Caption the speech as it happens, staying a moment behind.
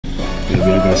Baby,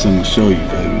 I got something to show you,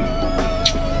 baby.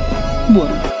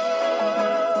 What?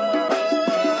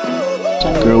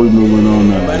 Girl, we moving on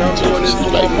now. I'm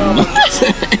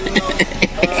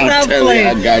telling you,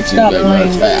 I got you, baby.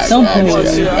 Don't play.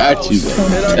 I got you, baby.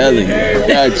 I'm telling you, I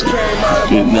got you.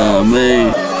 You know what I mean?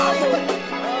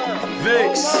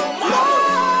 T.Vickz.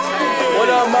 What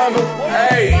up, mama?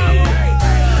 Hey.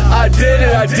 I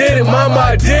did it, mama,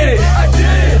 I did it.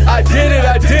 I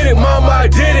did it, mama, I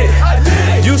did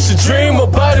it. Used to dream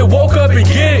about it, woke up and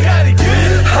get it. I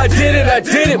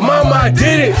did it, mama, I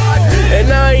did it.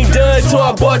 And I ain't done till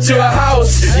I bought you a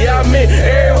house. Yeah, I meant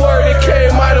every word that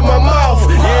came out of my mouth.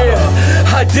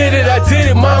 Yeah, I did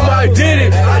it, mama, I did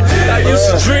it. I used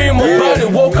to dream about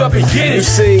it, woke up and get it. You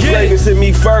seen greatness in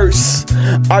me first.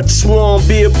 I just wanna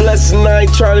be a blessing, I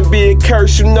ain't trying to be a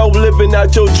curse. You know, living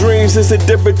out your dreams is a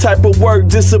different type of work.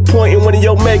 Disappointing one of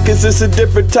your makers, it's a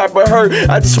different type of hurt.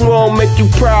 I just wanna make you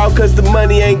proud, cause the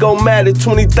money ain't gon' matter.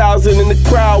 20,000 in the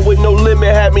crowd with no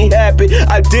limit had me happy.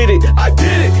 I did it.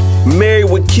 Married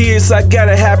with kids, I got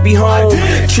a happy home.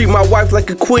 Treat my wife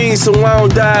like a queen so I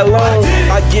don't die alone.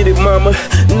 I get it, mama,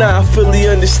 now I fully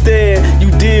understand. You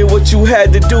did what you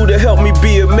had to do to help me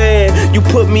be a man. You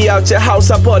put me out your house,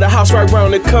 I bought a house right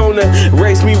round the corner.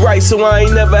 Raised me right so I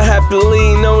ain't never have to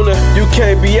lean on her. You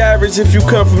can't be average if you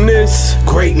come from this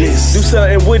greatness. Do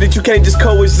something with it, you can't just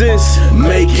coexist.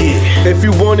 Make it. If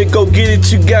you want it, go get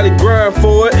it, you gotta grind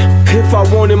for it. If I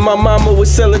wanted, my mama would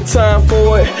sell her time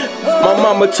for it. My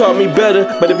mama taught me better,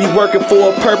 but if you working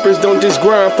for a purpose, don't just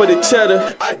grind for the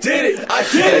cheddar. I did it.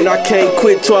 And I can't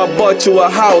quit till I bought you a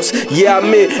house. Yeah, I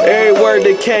meant every word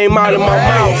that came out of my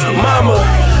mouth. Mama,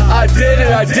 I did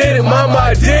it, mama,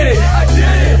 I did it.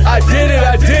 I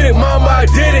did it, mama, I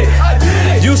did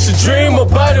it. Used to dream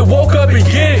about it, woke up and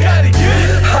get it.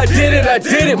 I did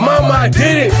it, mama, I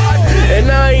did it. And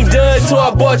I ain't done till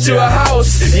I bought you a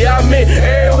house. Yeah, I meant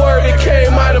every word that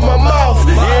came out of my mouth.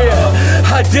 Yeah,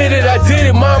 I did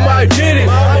it, mama, I did it.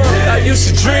 I used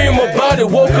to dream about it,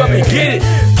 woke up and get it.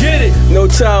 No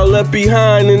child left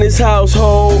behind in this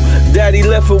household. Daddy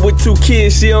left her with 2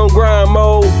 kids, she on grind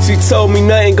mode. She told me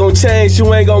nothing gon' change,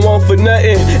 you ain't gon' want for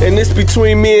nothing. And it's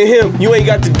between me and him, you ain't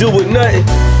got to do with nothing.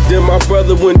 Then my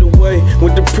brother went away,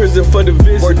 went to prison for the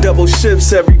visit. Work double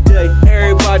shifts every day.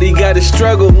 Everybody gotta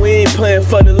struggle, we ain't playing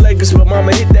for the Lakers. But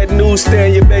mama hit that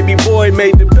newsstand, your baby boy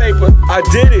made the paper. I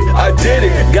did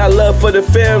it. Got love for the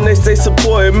fam, they stay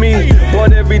supporting me.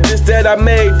 Bought every dish that I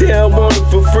made, they don't want it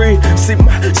for free. See,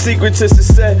 my secret to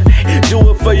success, do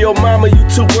it for your mama, you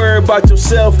too worried about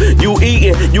yourself. You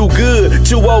eating, you good,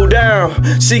 you old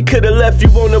down. She could've left you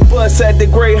on the bus at the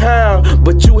Greyhound,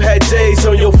 but you had J's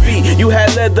on your feet, you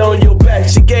had leather on your back.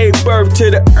 She gave birth to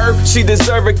the earth, she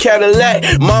deserve a Cadillac.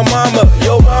 My mama,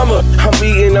 your mama, I'm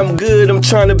eating, I'm good, I'm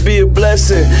trying to be a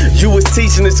blessing. You was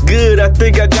teaching, it's good, I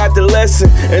think I got the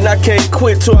lesson. And I can't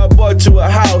quit till I bought you a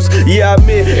house. Yeah, I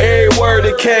meant every word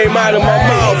that came out of my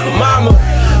mouth. Mama,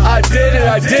 I did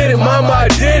it, mama, I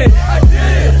did it.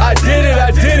 I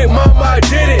did it, mama, I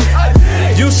did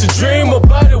it. Used to dream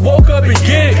about it, woke up and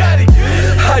get it.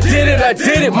 I did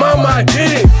it, mama, I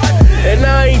did it. And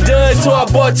I ain't done till I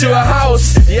bought you a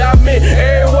house. Yeah, I meant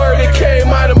every word that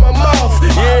came out of my mouth.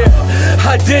 Yeah,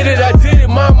 I did it,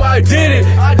 mama, I did it.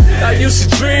 I used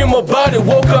to dream about it,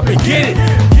 woke up and get it.